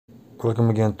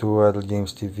Welcome again to Idle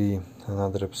Games TV,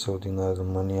 another episode in Idle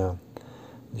Mania.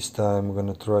 This time we're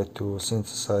gonna try to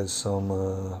synthesize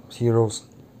some heroes,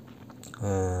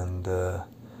 and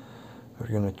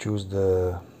we're gonna choose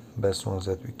the best ones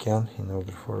that we can in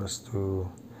order for us to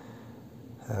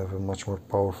have a much more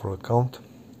powerful account.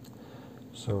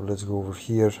 So let's go over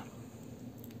here.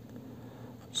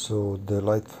 So the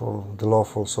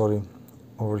lawful,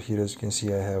 over here, as you can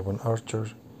see, I have an archer,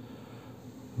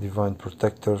 divine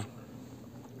protector.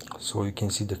 So you can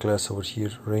see the class over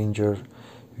here, ranger.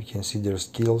 You can see their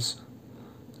skills,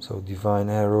 so divine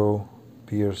arrow,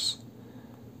 pierce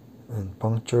and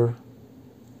puncture.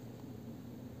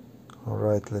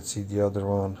 Alright, let's see the other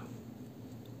one.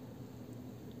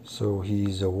 So he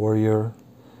is a warrior,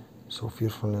 so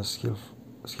fearfulness,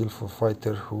 skillful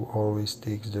fighter who always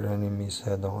takes their enemies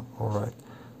head on. Alright,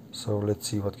 so let's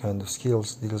see what kind of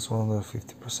skills. Deals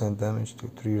 150% damage to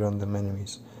 3 random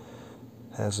enemies.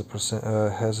 Has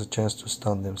a chance to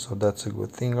stun them, so that's a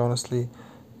good thing, honestly.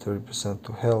 30%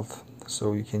 to health,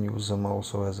 so you can use them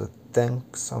also as a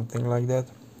tank, something like that,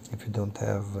 if you don't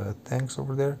have tanks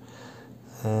over there.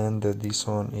 And this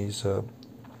one is a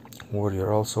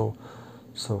warrior also,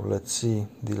 so let's see.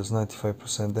 Deals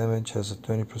 95% damage, has a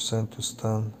 20% to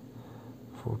stun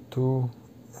for 2,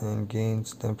 and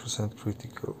gains 10%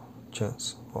 critical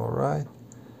chance. Alright,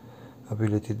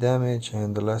 ability damage,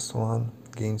 and the last one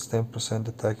gains 10%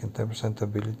 attack and 10%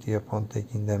 ability upon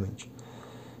taking damage.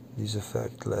 This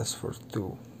effect lasts for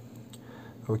 2.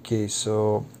 Okay,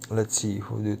 so let's see,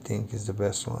 who do you think is the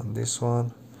best one? This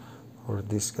one or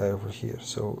this guy over here?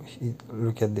 So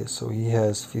look at this. So he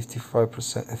has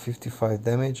 55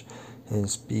 damage and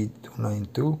speed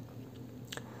 292,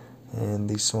 and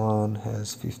this one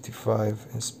has 55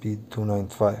 and speed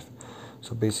 295.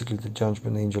 So basically the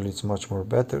Judgment Angel is much more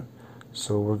better.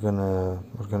 So we're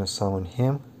gonna summon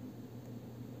him.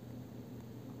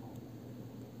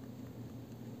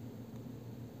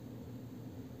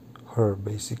 Her,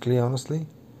 basically, honestly.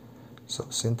 So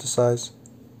synthesize.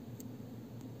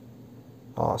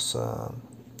 Awesome.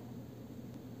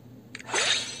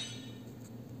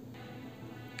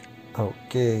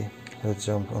 Okay, let's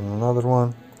jump on another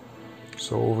one.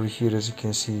 So over here, as you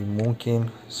can see,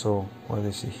 Moonkin. So what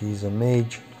is he? He's a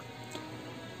mage.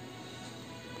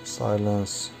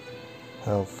 Silence,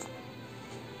 health,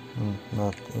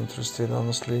 not interested,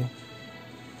 honestly.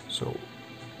 So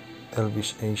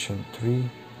Elvish Ancient 3,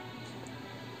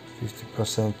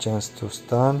 50% chance to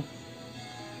stun,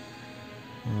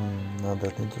 not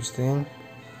that interesting.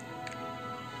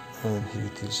 And here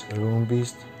it is, Rune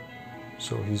Beast.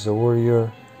 So he's a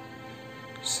warrior,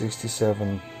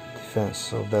 67 defense,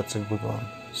 so that's a good one.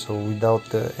 So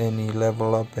without any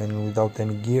level up and without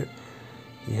any gear,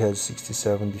 he has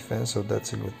 67 defense, so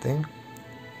that's a good thing.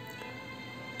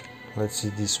 Let's see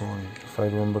this one. If I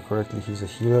remember correctly, he's a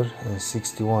healer, and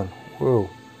 61. Whoa.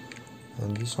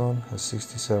 And this one has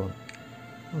 67.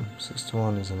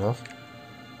 61 is enough.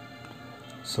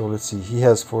 So let's see, he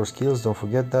has 4 skills, don't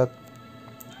forget that.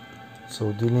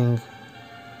 So dealing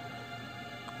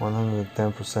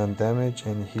 110% damage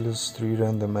and heals 3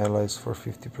 random allies for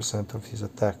 50% of his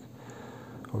attack.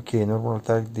 Okay, normal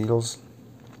attack deals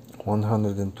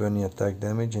 120 attack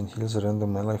damage and heals a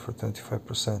random ally for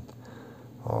 25%.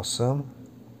 Awesome.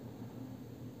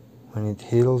 When it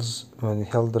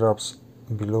health drops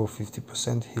below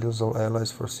 50%, heals all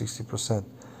allies for 60%.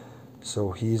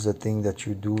 So he is a thing that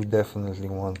you do definitely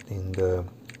want in the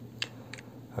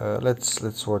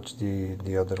let's watch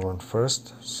the other one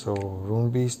first. So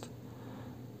Rune Beast.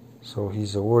 So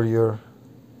he's a warrior.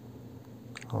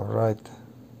 Alright.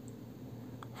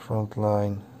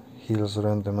 Frontline, heals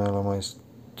random allies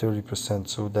 30%,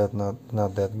 so that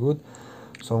not that good.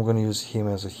 So I'm gonna use him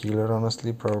as a healer,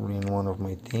 honestly, probably in one of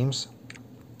my teams.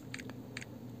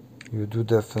 You do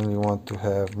definitely want to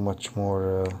have much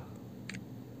more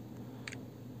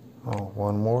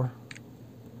one more.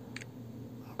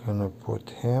 I'm gonna put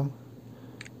him,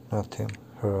 not him,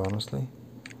 her, honestly.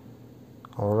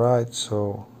 Alright,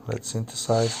 so let's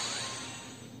synthesize.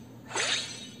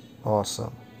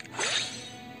 Awesome.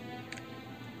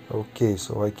 Okay,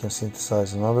 so I can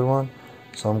synthesize another one,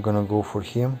 so I'm gonna go for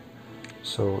him.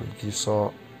 So if you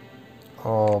saw,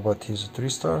 but he's a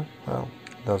 3-star, well,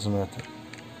 doesn't matter.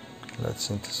 Let's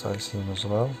synthesize him as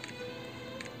well.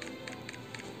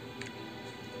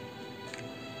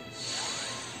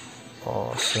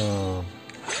 Awesome.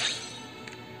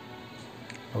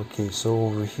 Okay, so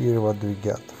over here, what do we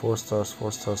got? 4 stars,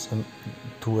 4 stars, and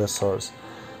 2 SRs.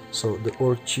 So the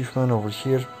Orc Chiefman over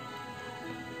here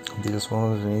deals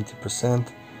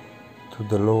 180% to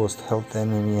the lowest health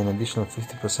enemy and additional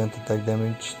 50% attack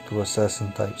damage to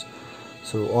assassin types.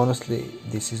 So honestly,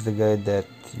 this is the guy that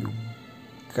you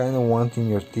kind of want in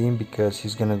your team, because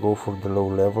he's gonna go for the low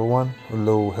level one,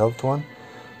 low health one,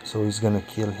 so he's gonna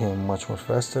kill him much more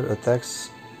faster. Attacks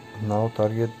now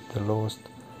target the lowest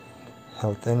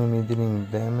health enemy, dealing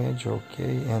damage,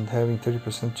 okay, and having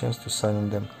 30% chance to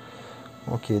silence them.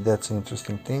 Okay, that's an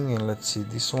interesting thing. And let's see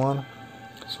this one.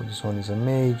 So this one is a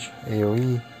mage,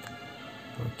 AoE,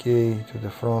 okay, to the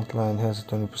front line, has a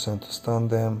 20% to stun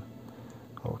them,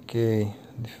 okay,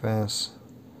 defense,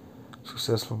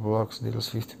 successful blocks, deals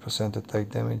 50% attack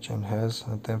damage and has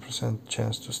a 10%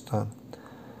 chance to stun.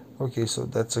 Okay, so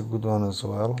that's a good one as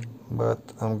well,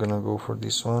 but I'm gonna go for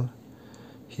this one.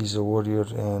 He's a warrior,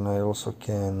 and I also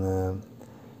can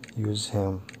use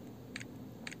him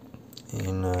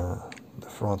in the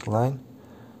front line,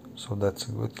 so that's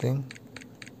a good thing.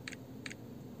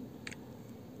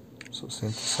 So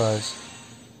synthesize.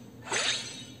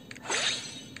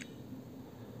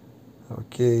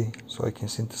 Okay, so I can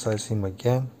synthesize him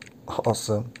again.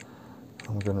 Awesome.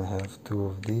 I'm gonna have 2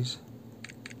 of these.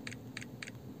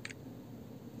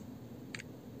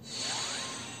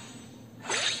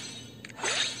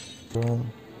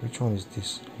 Which one is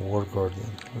this? War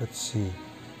Guardian. Let's see.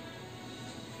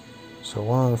 So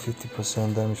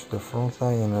 150% damage to the front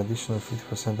line and additional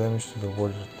 50% damage to the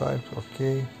warrior type.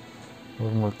 Okay.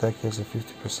 Normal attack has a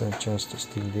 50% chance to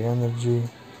steal the energy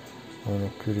and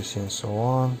accuracy and so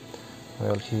on.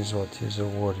 Well, he's what? He's a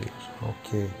warrior.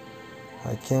 Okay.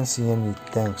 I can't see any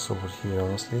tanks over here,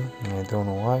 honestly, and I don't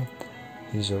know why.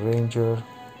 He's a ranger.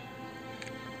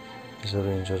 He's a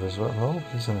ranger as well. No,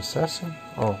 he's an assassin.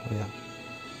 Oh, yeah.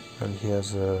 Well, he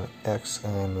has a axe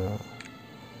and a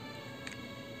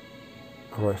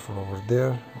rifle over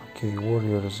there. Okay,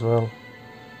 warrior as well.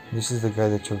 This is the guy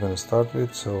that you're gonna start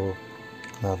with, so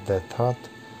not that hot.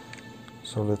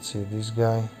 So let's see this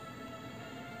guy.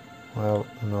 Well,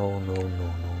 no.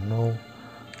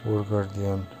 War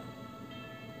Guardian.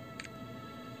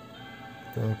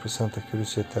 20%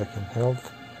 accuracy, attack and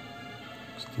health.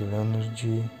 Steal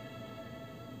energy.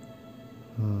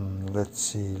 Let's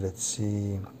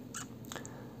see.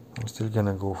 I'm still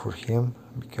gonna go for him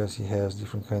because he has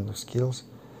different kind of skills.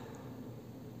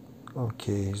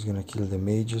 Okay, he's gonna kill the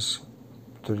mages.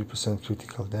 30%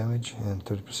 critical damage and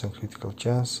 30% critical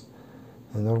chance.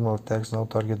 And normal attacks now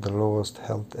target the lowest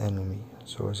health enemy.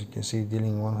 So as you can see,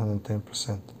 dealing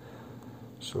 110%.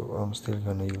 So I'm still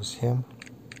gonna use him.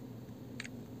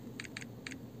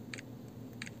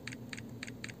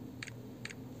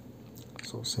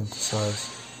 So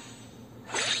synthesize.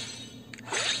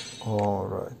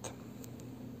 Alright.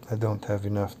 I don't have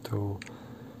enough to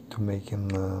make him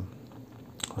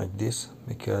like this,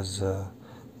 because I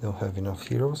don't have enough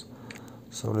heroes.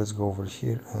 So let's go over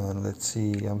here and let's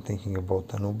see. I'm thinking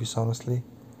about Anubis, honestly.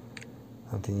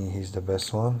 I'm thinking he's the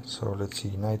best one. So let's see,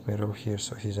 Nightmare over here.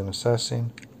 So he's an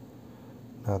assassin,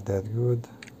 not that good.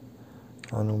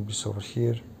 Anubis over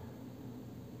here.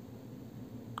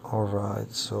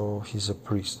 Alright, so he's a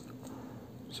priest.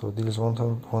 So deals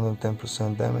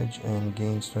 110% damage and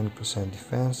gains 20%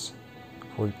 defense,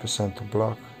 40% to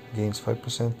block, gains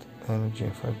 5% energy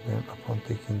and 5 upon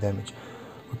taking damage.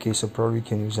 Okay, so probably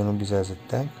can use Anubis as a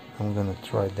tank. I'm gonna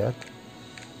try that.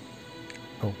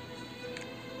 Oh,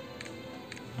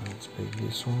 let's pick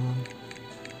this one.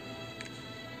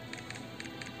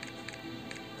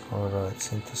 Alright,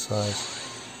 synthesize.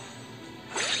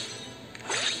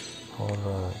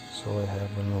 Alright, so I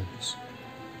have Anubis.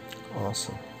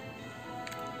 Awesome.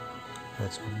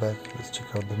 Let's go back, let's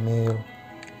check out the mail.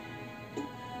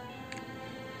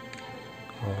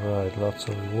 Alright, lots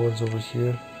of rewards over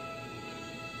here,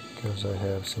 because I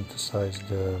have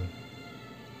synthesized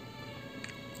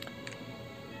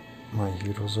my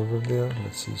heroes over there.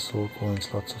 Let's see, soul coins,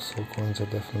 lots of soul coins. I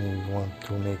definitely want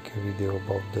to make a video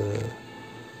about the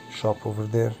shop over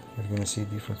there. You're gonna see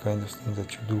different kinds of things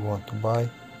that you do want to buy.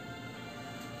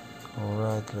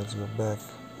 Alright, let's go back.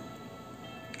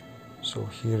 So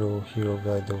hero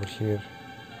guide over here,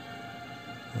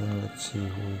 and let's see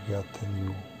who we got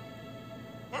new.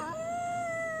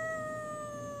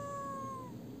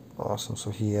 Awesome,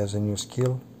 so he has a new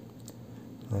skill.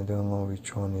 I don't know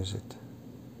which one is it.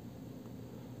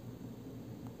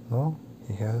 No,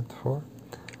 he had 4.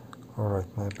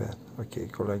 Alright, my bad. Okay,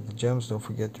 collect the gems. Don't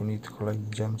forget, you need to collect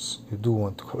the gems. You do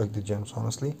want to collect the gems,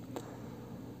 honestly,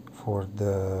 for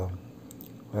the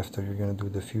after you're gonna do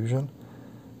the fusion,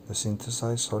 the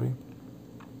synthesize, sorry.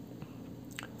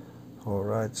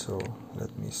 Alright, so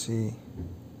let me see.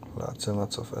 Lots and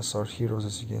lots of SR heroes,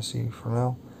 as you can see for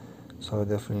now. So I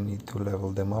definitely need to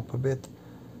level them up a bit.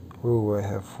 Oh, I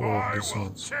have 4 of these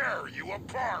ones. Tear you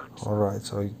apart. Alright,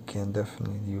 so you can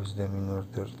definitely use them in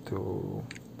order to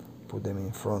put them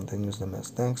in front and use them as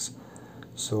tanks.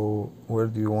 So where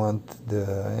do you want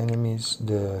the enemies,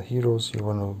 the heroes? You're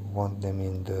gonna want them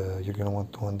in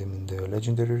the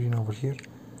legendary arena over here.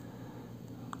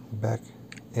 Back,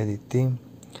 edit team.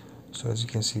 So as you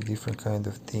can see, different kind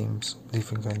of teams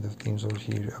over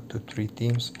here, up to 3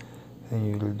 teams, and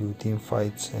you will do team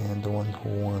fights, and the one who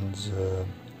wins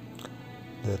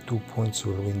the 2 points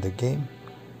will win the game.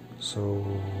 So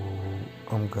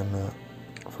I'm gonna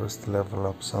first level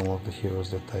up some of the heroes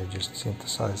that I just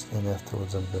synthesized, and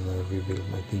afterwards I'm gonna rebuild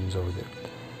my teams over there.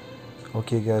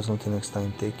 Okay guys, until next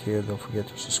time, take care, don't forget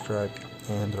to subscribe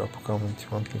and drop a comment if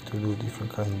you want me to do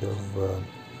different kind of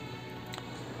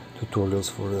tutorials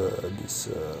for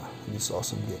this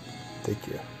awesome game. Take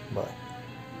care, bye.